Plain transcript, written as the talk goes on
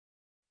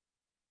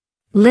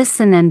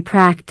Listen and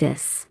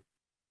practice.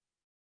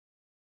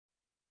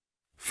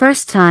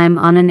 First time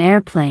on an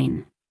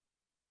airplane.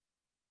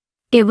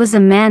 It was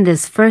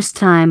Amanda's first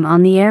time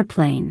on the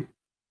airplane.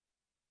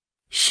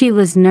 She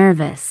was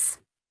nervous.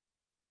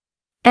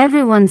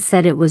 Everyone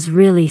said it was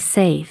really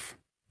safe,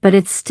 but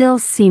it still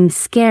seemed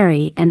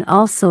scary and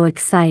also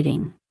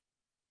exciting.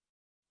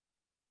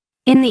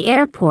 In the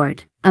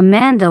airport,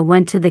 Amanda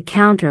went to the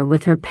counter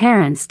with her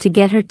parents to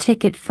get her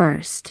ticket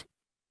first.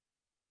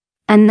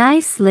 A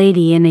nice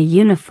lady in a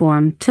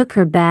uniform took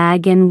her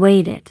bag and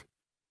weighed it.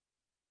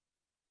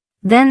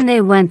 Then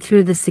they went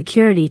through the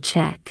security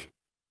check.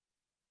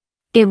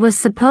 It was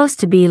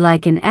supposed to be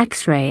like an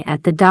X-ray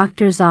at the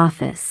doctor's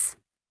office.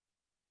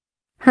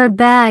 Her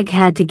bag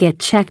had to get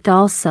checked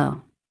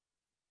also.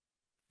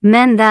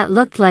 Men that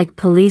looked like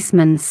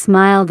policemen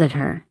smiled at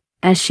her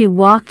as she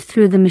walked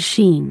through the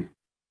machine.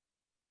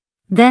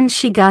 Then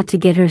she got to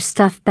get her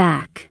stuff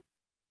back.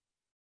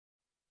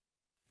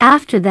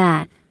 After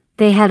that,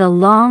 they had a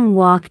long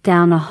walk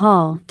down a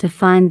hall to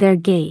find their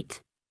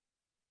gate.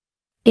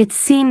 It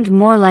seemed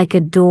more like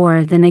a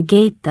door than a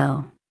gate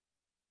though.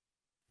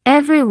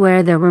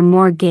 Everywhere there were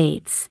more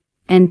gates,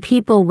 and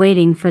people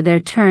waiting for their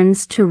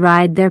turns to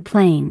ride their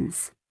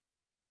planes.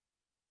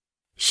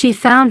 She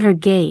found her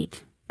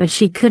gate, but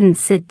she couldn't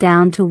sit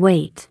down to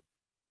wait.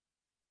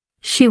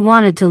 She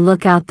wanted to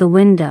look out the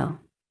window.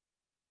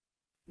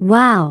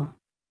 Wow!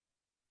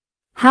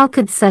 How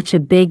could such a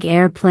big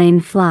airplane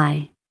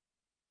fly?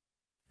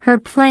 Her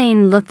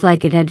plane looked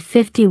like it had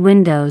 50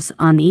 windows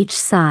on each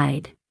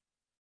side.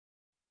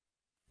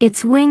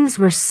 Its wings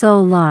were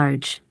so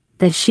large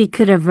that she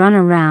could have run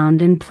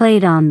around and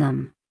played on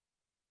them.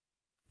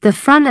 The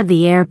front of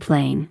the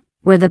airplane,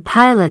 where the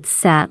pilots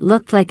sat,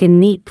 looked like a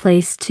neat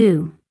place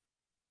too.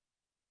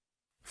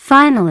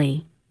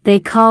 Finally, they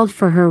called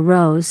for her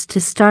rows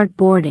to start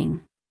boarding.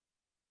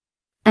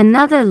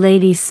 Another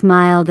lady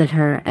smiled at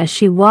her as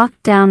she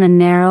walked down a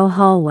narrow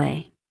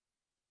hallway.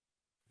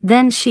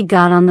 Then she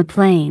got on the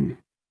plane.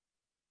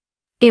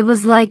 It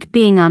was like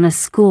being on a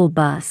school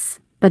bus,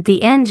 but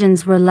the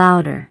engines were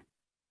louder.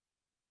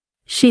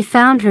 She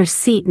found her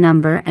seat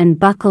number and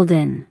buckled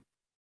in.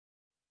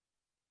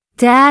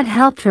 Dad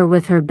helped her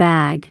with her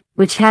bag,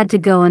 which had to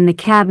go in the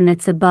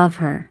cabinets above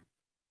her.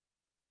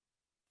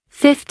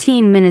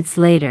 15 minutes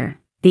later,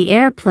 the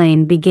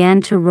airplane began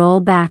to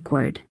roll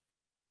backward.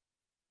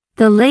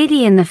 The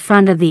lady in the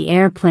front of the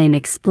airplane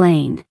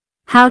explained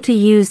how to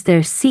use their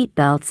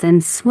seatbelts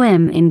and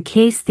swim in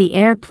case the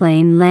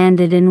airplane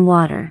landed in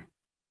water.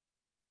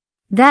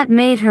 That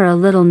made her a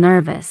little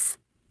nervous,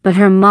 but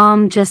her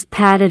mom just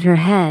patted her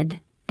head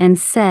and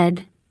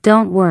said,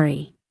 "Don't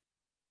worry."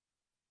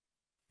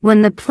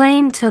 When the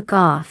plane took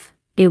off,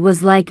 it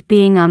was like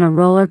being on a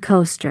roller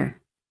coaster.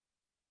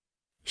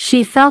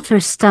 She felt her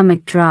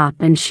stomach drop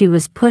and she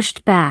was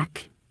pushed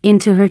back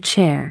into her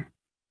chair.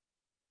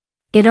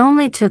 It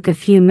only took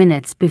a few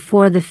minutes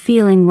before the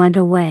feeling went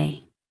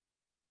away.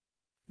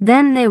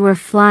 Then they were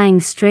flying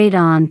straight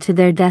on to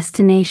their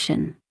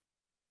destination.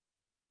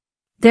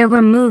 There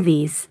were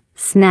movies,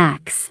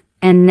 snacks,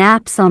 and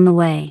naps on the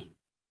way.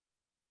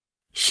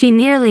 She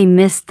nearly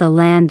missed the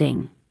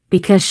landing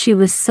because she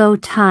was so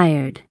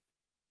tired.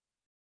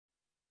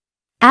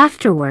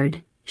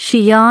 Afterward,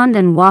 she yawned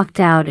and walked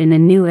out in a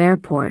new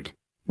airport,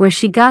 where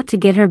she got to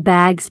get her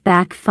bags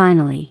back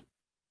finally.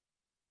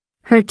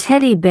 Her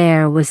teddy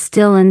bear was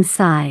still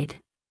inside.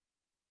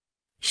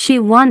 She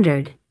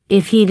wondered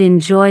if he'd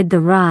enjoyed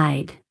the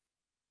ride.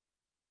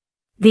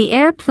 The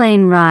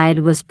airplane ride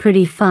was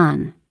pretty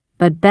fun,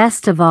 but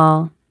best of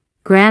all,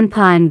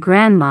 Grandpa and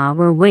Grandma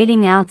were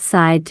waiting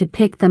outside to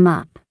pick them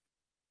up.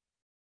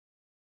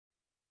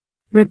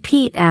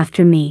 Repeat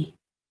after me.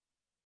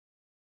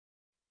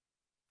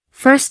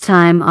 First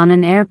time on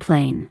an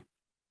airplane.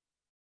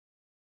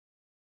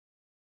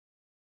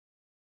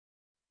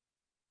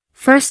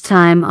 First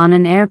time on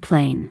an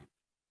airplane.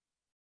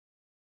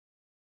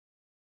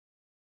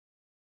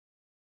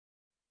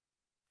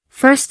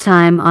 First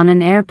time on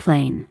an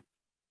airplane.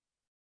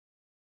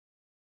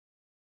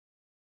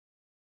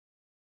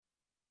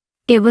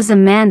 It was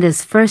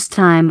Amanda's first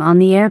time on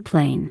the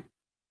airplane.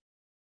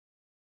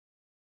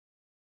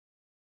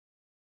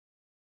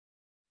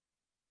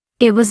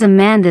 It was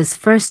Amanda's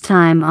first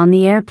time on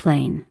the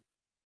airplane.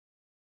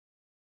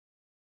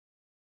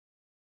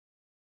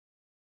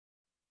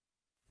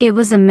 It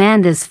was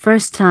Amanda's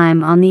first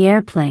time on the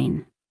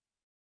airplane.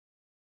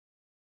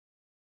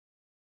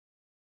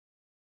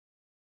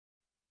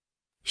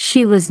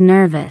 She was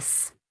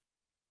nervous.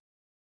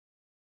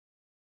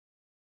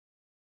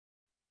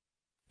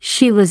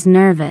 She was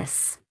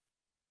nervous.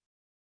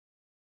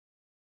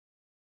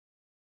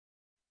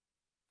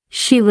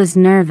 She was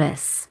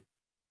nervous.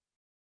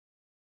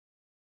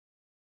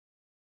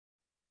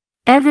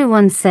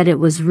 Everyone said it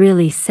was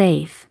really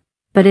safe,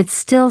 but it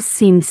still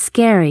seemed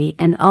scary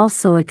and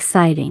also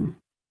exciting.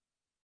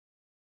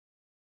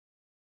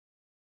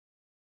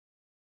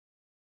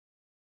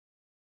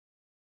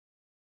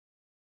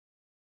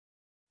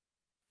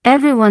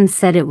 Everyone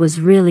said it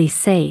was really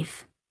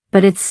safe,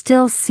 but it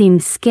still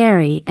seemed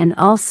scary and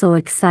also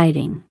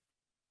exciting.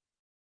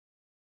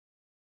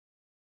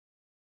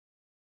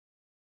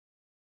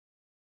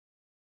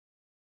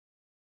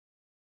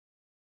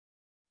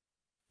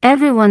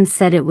 Everyone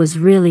said it was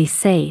really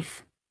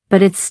safe,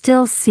 but it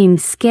still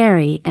seemed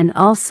scary and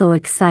also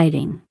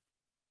exciting.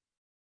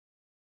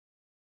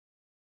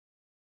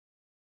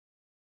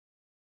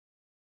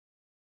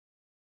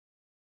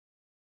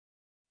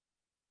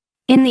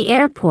 In the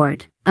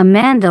airport,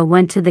 Amanda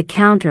went to the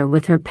counter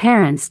with her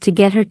parents to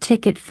get her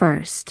ticket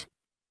first.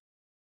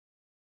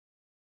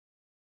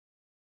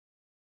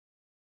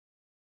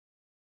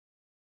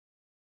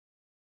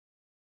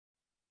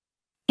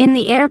 In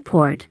the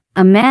airport,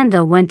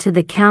 Amanda went to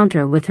the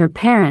counter with her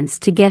parents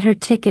to get her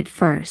ticket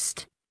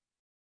first.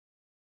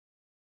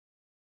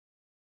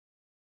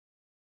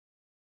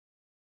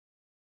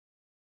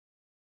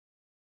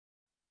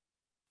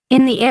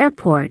 In the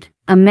airport,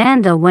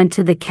 Amanda went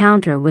to the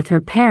counter with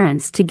her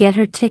parents to get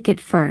her ticket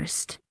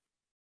first.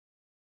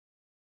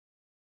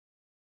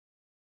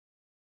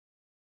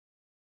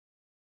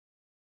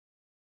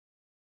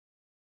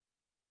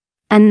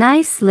 A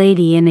nice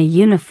lady in a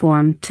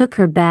uniform took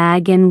her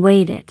bag and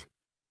waited.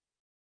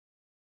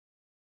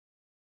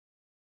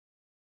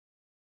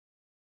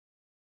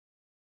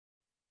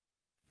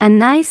 A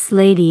nice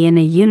lady in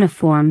a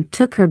uniform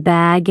took her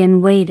bag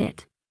and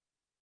waited.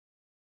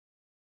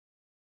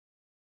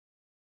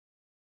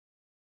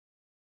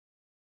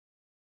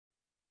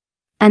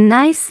 A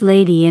nice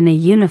lady in a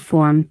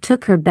uniform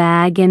took her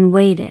bag and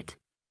waited.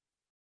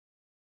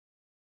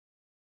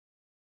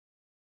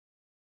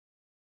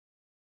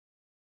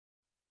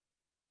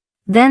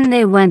 Then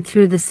they went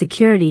through the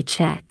security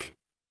check.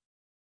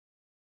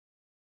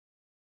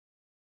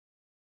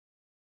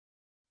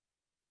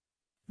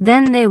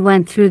 Then they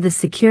went through the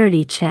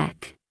security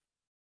check.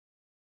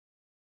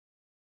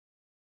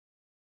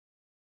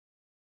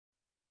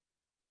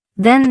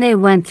 Then they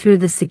went through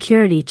the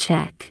security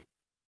check.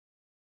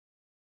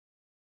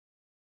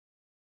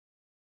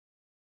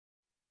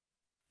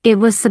 It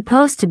was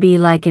supposed to be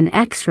like an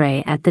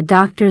X-ray at the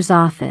doctor's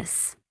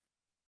office.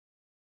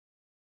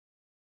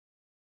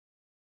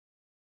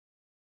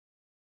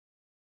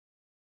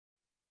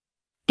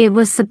 It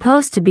was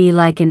supposed to be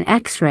like an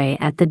X-ray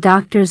at the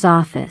doctor's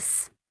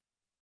office.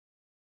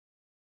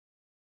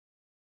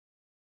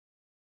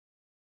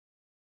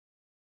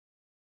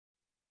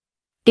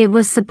 It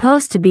was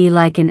supposed to be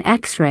like an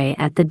X-ray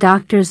at the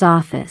doctor's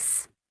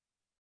office.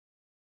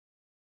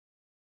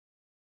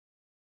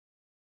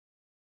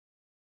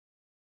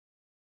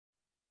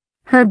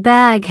 Her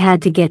bag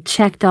had to get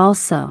checked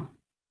also.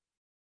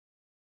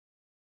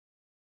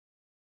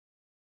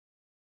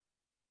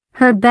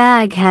 Her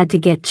bag had to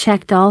get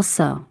checked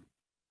also.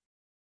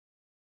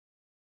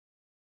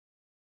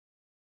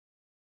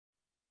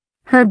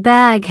 Her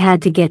bag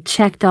had to get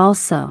checked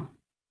also.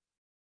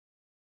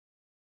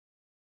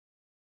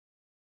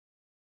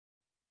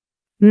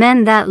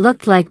 Men that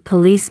looked like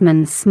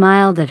policemen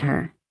smiled at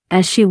her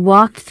as she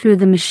walked through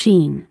the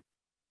machine.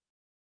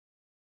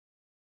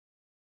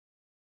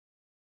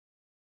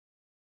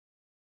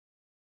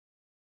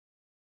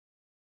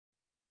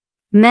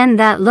 Men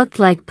that looked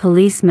like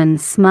policemen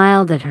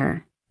smiled at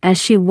her as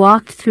she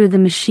walked through the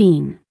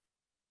machine.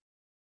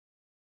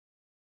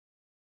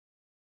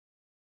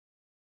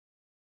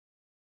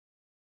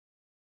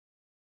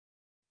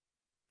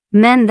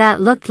 Men that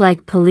looked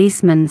like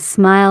policemen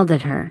smiled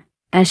at her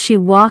as she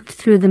walked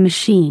through the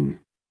machine.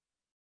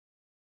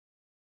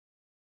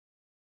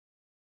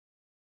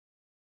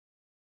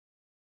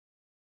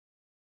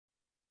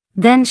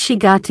 Then she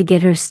got to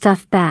get her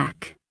stuff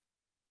back.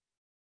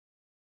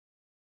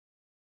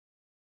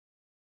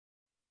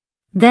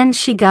 Then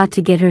she got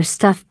to get her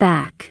stuff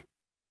back.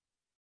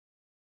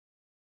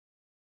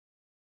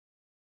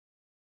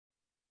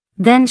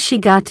 Then she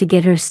got to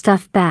get her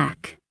stuff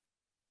back.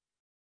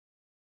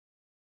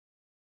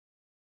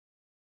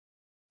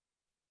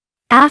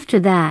 After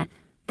that,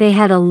 they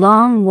had a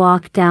long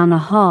walk down a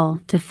hall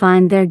to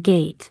find their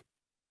gate.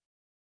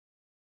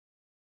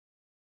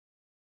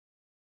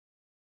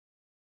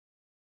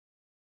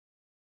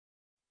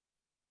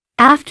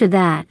 After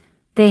that,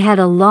 they had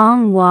a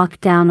long walk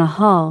down a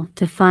hall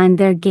to find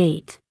their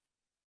gate.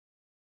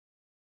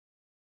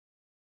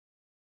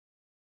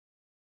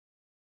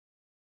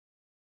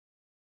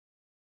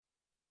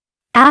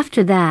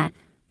 After that,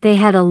 they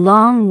had a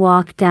long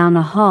walk down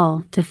a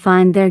hall to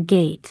find their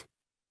gate.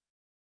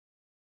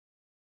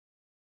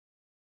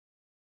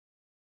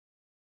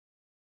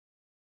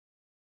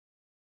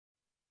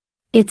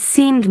 It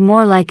seemed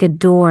more like a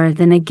door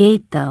than a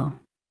gate, though.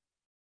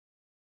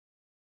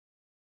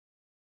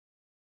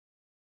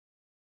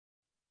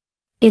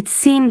 It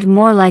seemed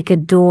more like a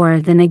door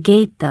than a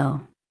gate,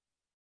 though.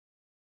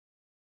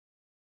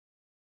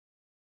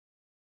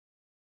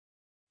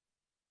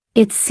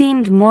 It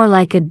seemed more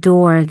like a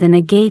door than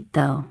a gate,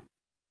 though.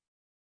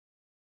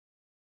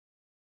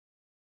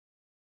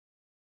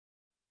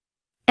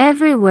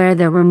 Everywhere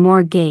there were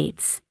more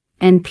gates,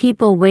 and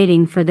people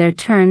waiting for their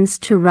turns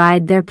to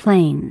ride their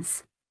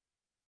planes.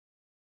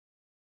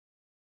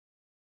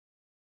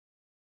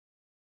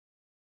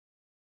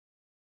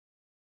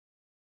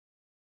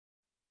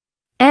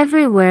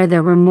 Everywhere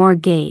there were more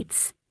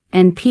gates,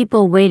 and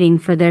people waiting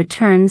for their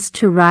turns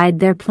to ride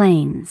their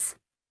planes.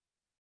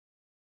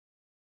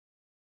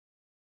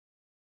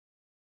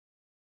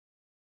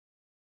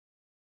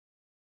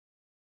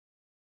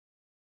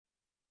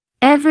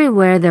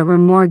 Everywhere there were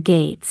more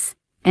gates,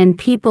 and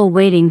people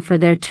waiting for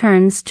their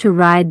turns to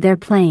ride their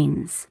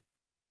planes.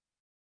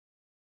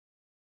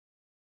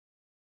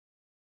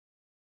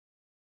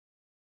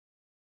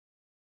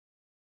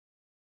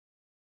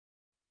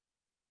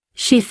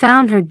 She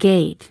found her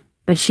gate,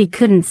 but she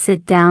couldn't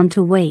sit down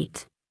to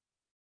wait.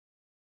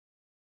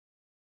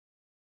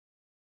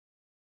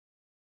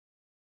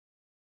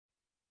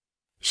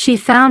 She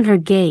found her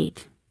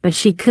gate, but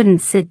she couldn't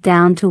sit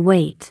down to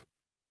wait.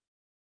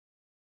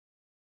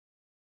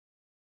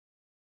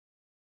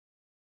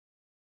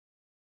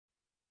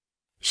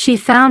 She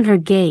found her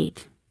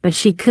gate, but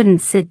she couldn't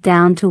sit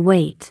down to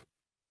wait.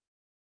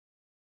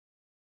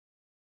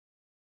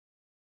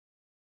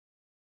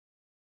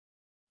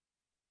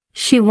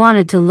 She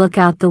wanted to look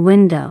out the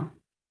window.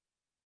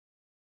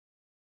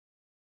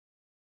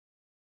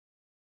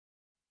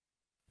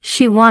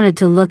 She wanted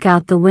to look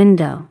out the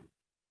window.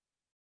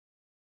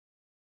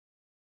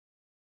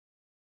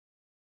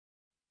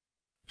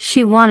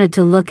 She wanted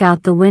to look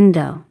out the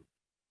window.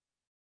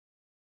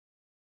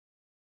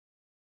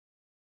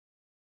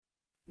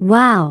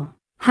 Wow,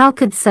 how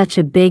could such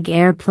a big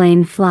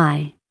airplane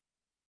fly?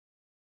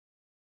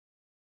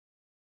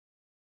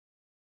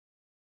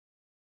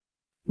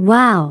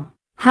 Wow,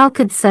 how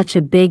could such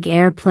a big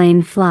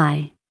airplane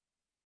fly?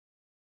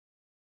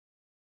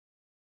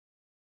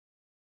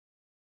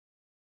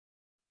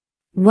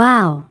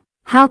 Wow,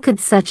 how could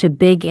such a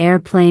big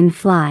airplane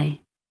fly?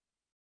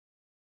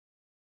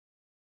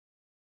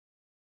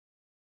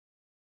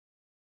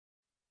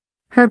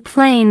 Her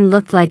plane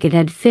looked like it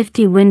had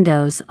 50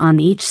 windows on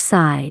each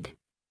side.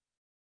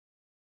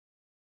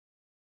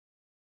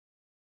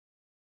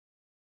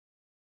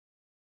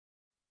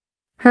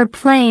 Her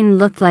plane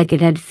looked like it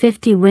had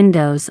 50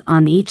 windows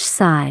on each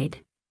side.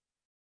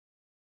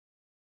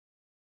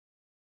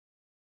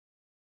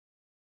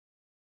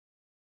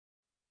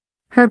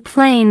 Her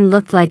plane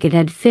looked like it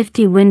had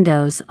 50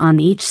 windows on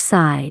each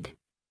side.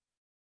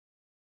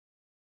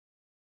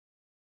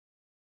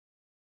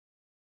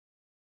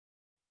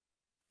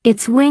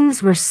 Its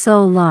wings were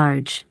so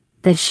large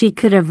that she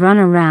could have run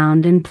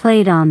around and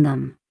played on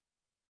them.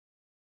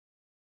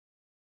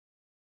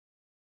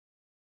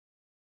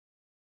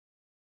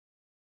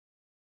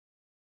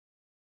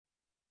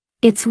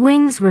 Its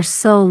wings were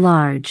so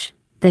large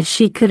that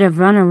she could have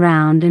run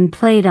around and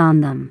played on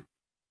them.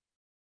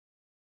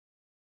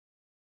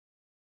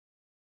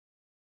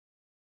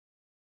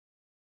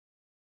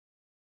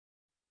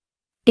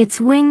 Its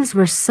wings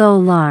were so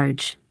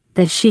large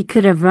that she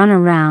could have run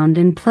around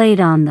and played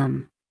on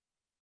them.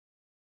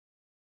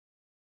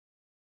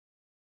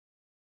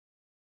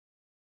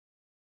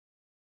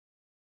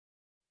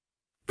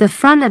 The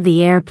front of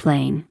the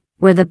airplane,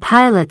 where the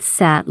pilots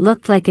sat,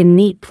 looked like a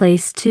neat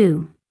place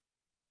too.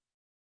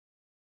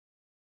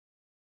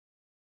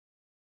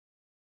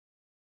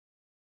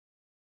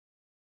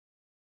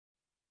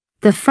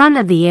 The front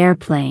of the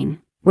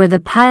airplane, where the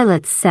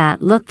pilots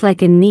sat, looked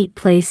like a neat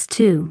place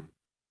too.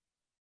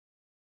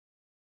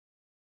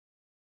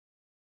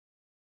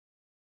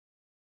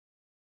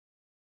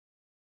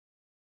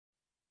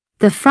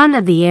 The front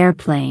of the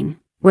airplane,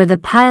 where the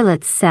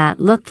pilots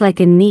sat, looked like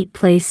a neat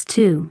place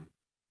too.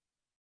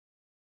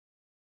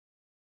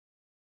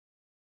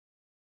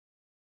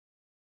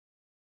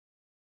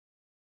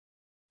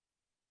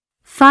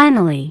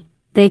 Finally,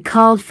 they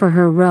called for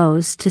her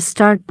Rose to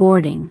start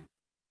boarding.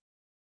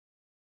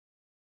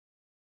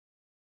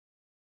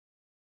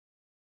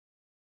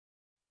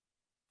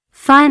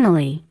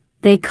 Finally,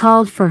 they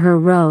called for her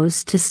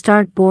Rose to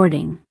start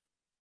boarding.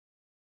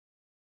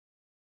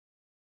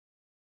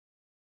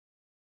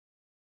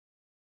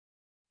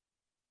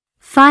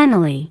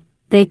 Finally,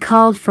 they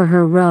called for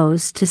her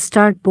Rose to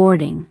start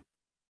boarding.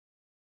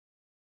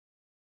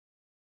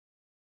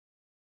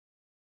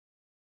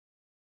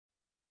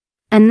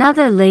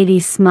 Another lady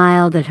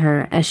smiled at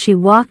her as she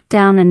walked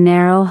down a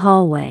narrow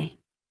hallway.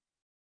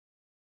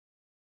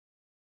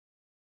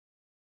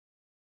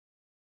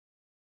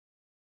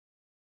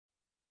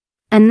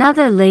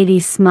 Another lady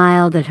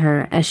smiled at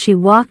her as she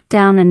walked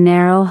down a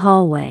narrow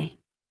hallway.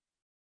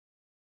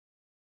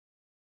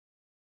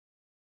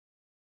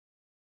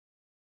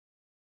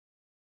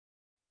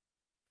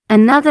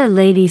 Another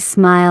lady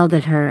smiled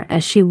at her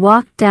as she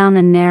walked down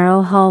a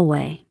narrow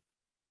hallway.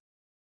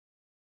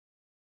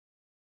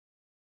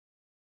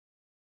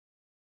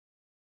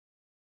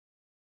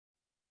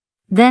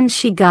 Then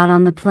she got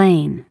on the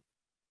plane.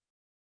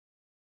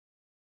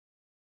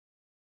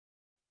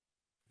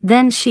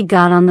 Then she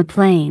got on the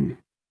plane.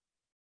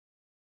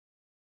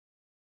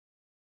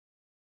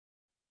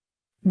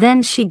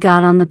 Then she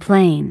got on the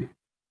plane.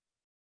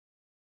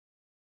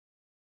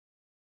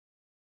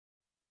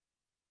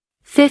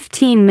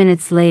 15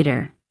 minutes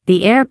later,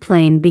 the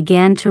airplane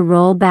began to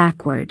roll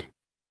backward.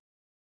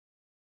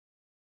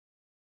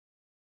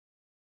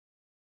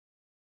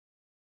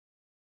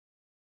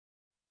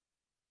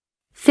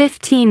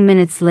 15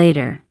 minutes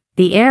later,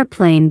 the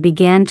airplane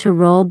began to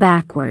roll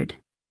backward.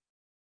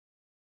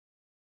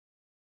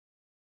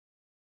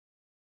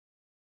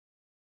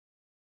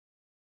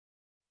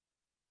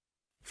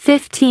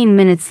 "15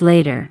 minutes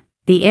later,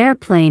 the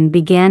airplane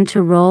began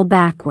to roll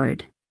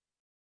backward."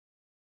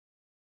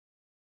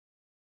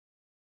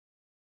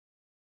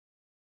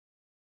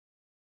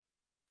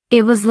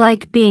 It was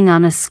like being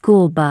on a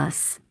school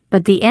bus,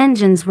 but the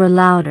engines were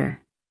louder.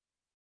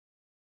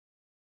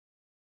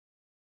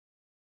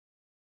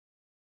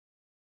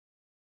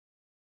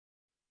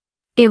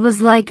 It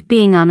was like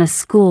being on a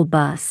school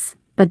bus,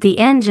 but the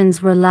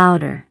engines were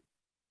louder.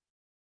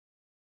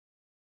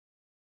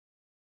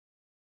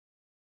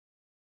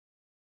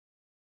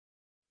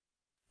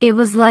 It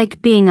was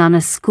like being on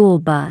a school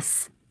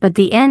bus, but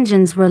the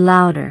engines were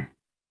louder.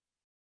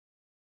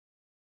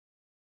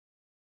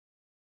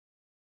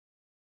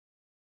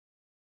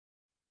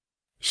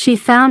 She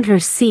found her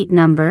seat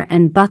number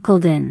and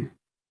buckled in.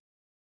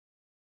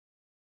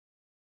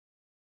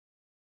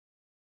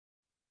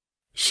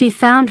 She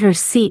found her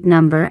seat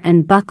number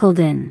and buckled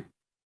in.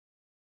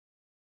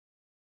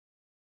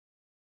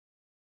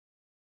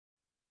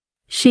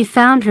 She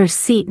found her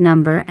seat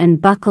number and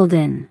buckled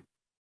in.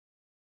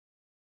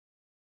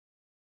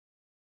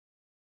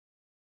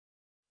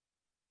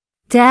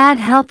 Dad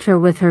helped her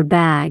with her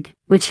bag,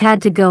 which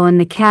had to go in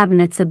the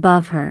cabinets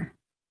above her.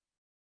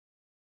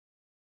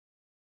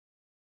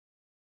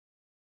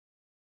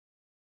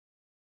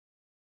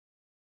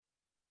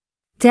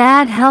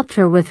 Dad helped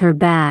her with her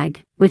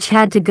bag, which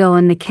had to go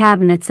in the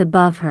cabinets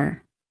above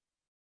her.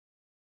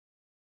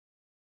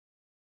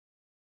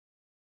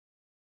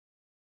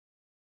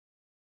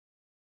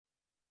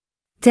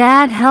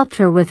 Dad helped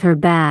her with her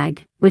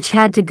bag, which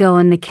had to go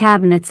in the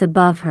cabinets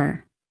above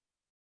her.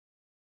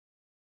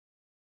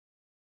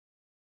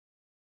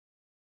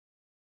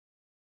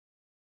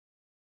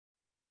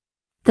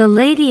 The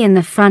lady in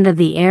the front of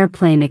the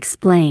airplane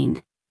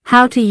explained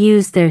how to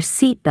use their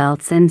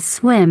seatbelts and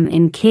swim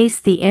in case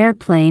the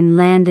airplane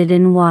landed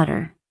in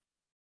water.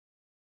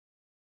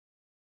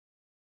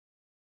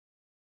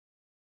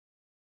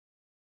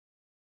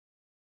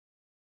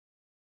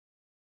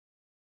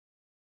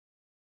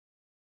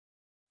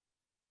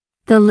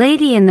 The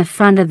lady in the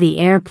front of the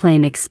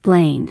airplane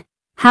explained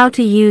how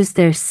to use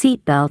their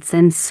seatbelts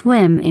and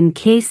swim in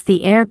case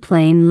the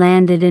airplane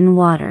landed in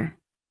water.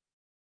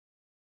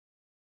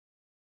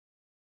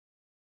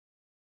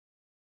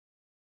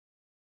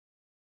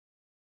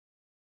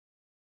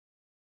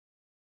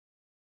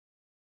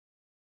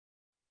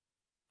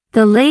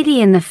 The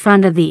lady in the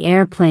front of the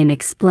airplane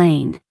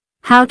explained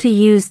how to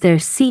use their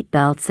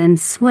seatbelts and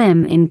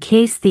swim in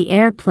case the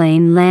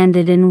airplane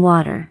landed in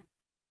water.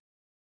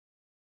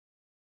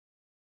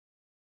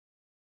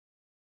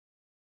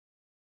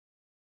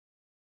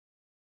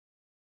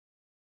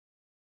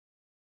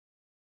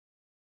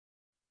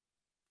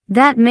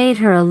 That made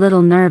her a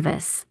little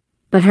nervous,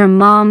 but her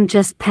mom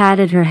just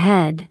patted her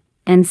head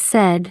and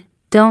said,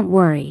 "Don't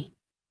worry."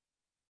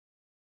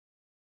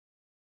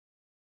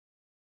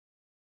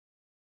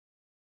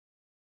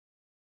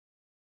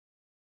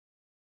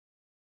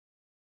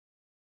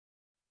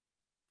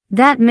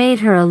 That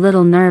made her a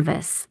little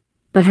nervous,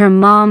 but her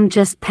mom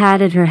just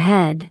patted her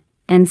head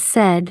and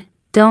said,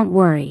 "Don't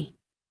worry."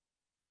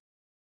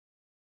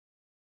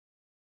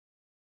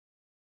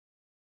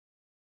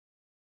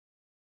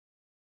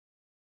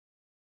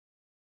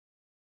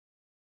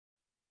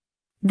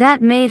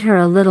 That made her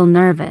a little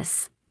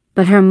nervous,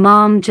 but her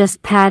mom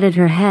just patted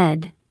her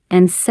head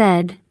and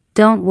said,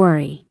 "Don't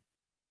worry."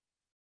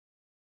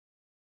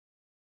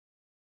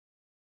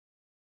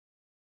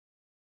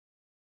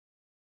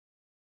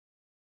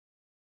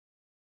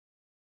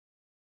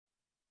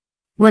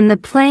 When the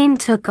plane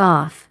took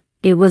off,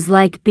 it was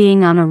like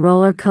being on a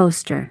roller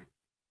coaster.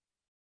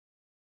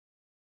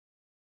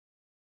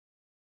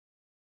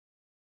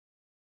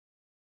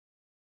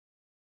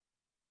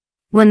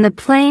 When the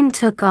plane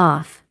took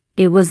off,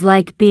 it was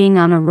like being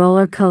on a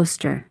roller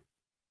coaster.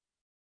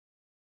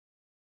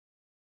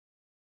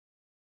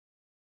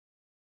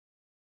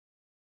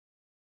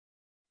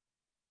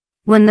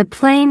 When the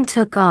plane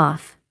took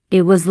off,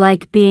 it was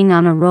like being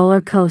on a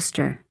roller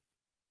coaster.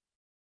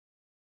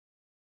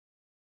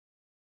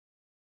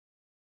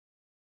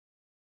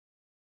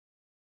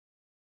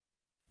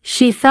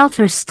 She felt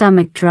her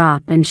stomach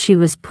drop and she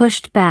was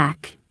pushed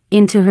back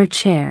into her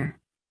chair.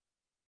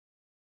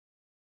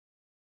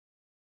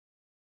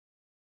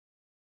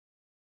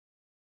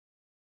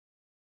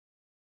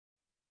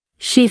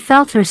 She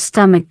felt her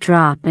stomach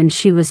drop and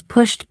she was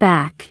pushed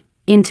back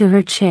into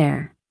her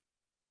chair.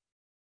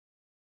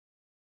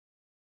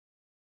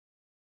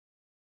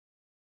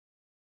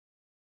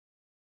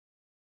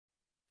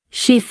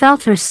 She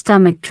felt her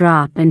stomach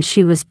drop and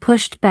she was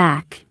pushed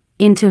back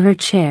into her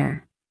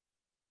chair.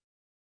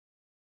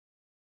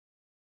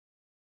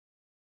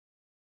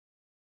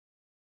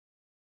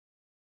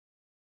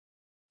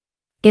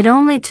 It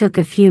only took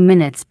a few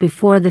minutes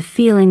before the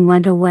feeling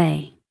went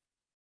away.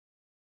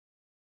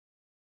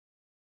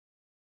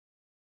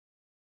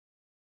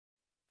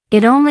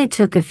 It only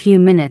took a few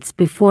minutes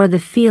before the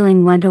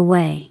feeling went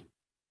away.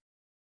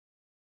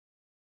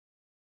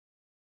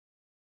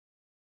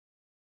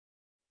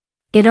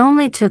 It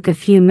only took a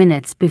few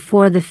minutes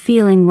before the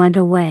feeling went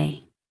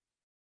away.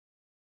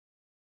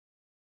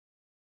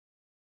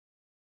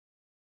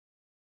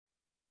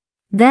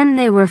 Then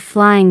they were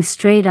flying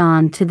straight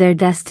on to their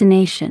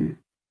destination.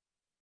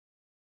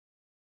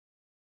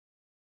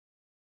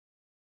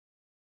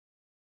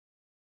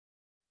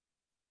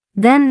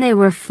 Then they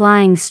were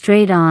flying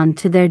straight on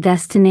to their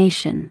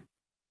destination.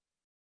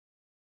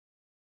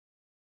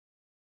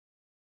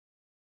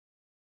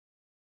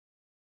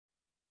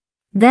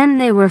 Then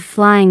they were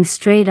flying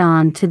straight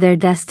on to their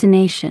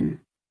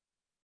destination.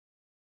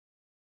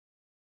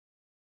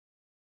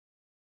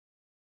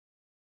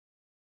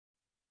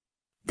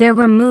 There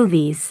were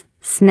movies,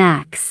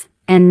 snacks,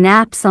 and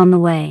naps on the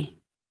way.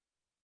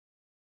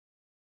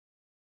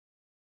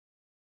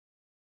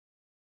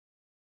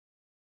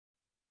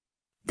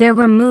 There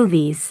were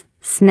movies,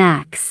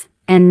 snacks,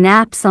 and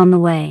naps on the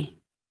way.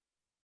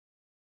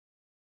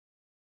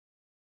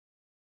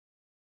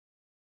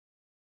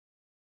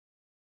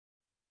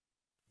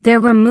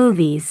 There were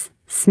movies,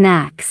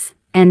 snacks,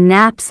 and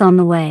naps on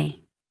the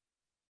way.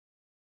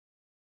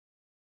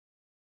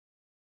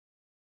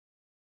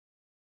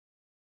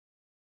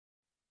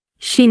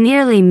 She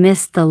nearly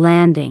missed the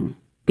landing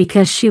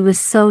because she was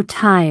so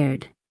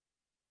tired.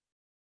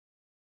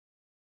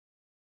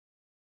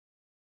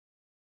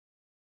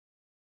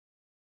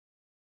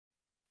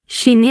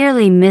 She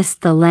nearly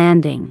missed the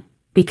landing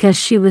because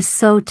she was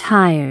so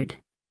tired.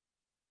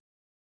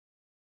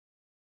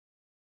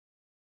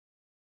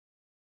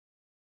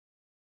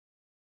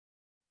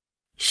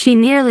 She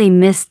nearly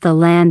missed the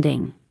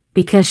landing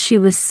because she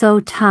was so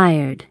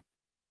tired.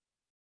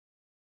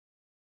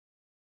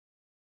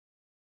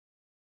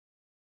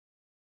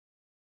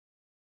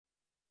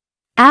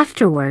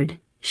 Afterward,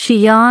 she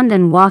yawned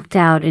and walked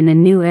out in a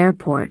new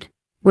airport,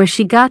 where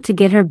she got to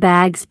get her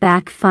bags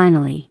back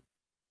finally.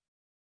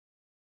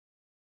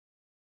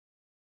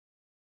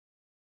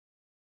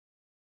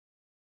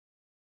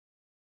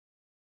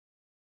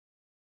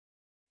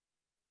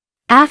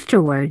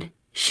 Afterward,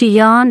 she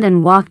yawned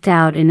and walked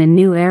out in a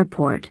new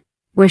airport,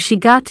 where she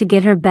got to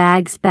get her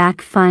bags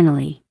back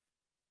finally.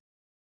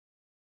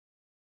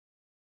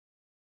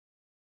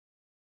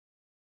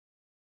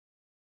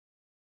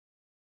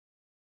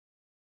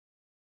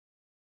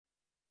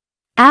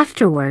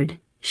 Afterward,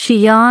 she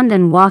yawned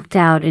and walked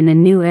out in a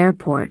new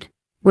airport,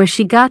 where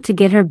she got to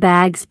get her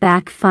bags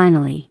back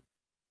finally.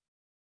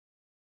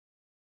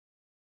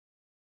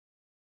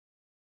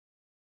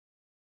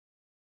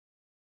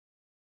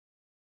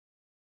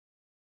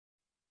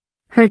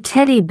 Her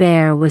teddy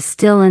bear was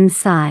still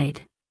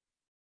inside.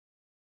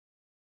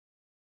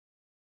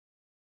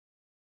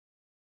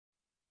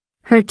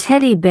 Her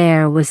teddy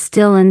bear was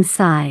still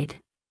inside.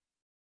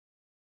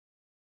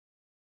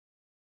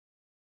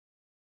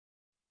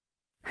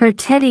 Her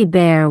teddy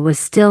bear was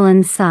still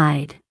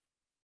inside.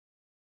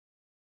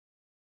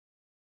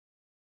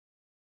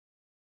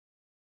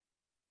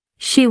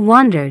 She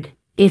wondered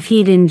if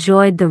he'd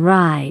enjoyed the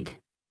ride.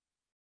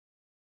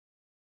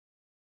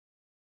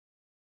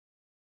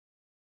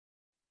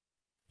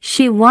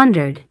 She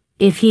wondered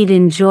if he'd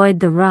enjoyed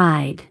the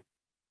ride.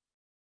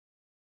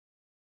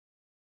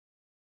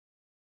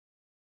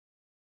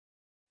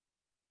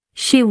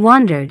 She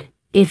wondered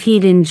if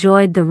he'd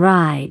enjoyed the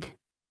ride.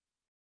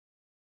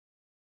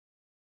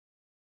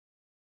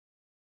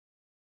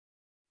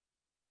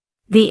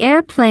 The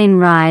airplane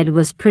ride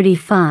was pretty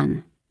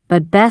fun,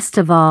 but best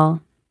of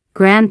all,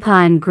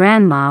 Grandpa and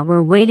Grandma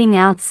were waiting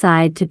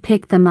outside to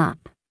pick them up.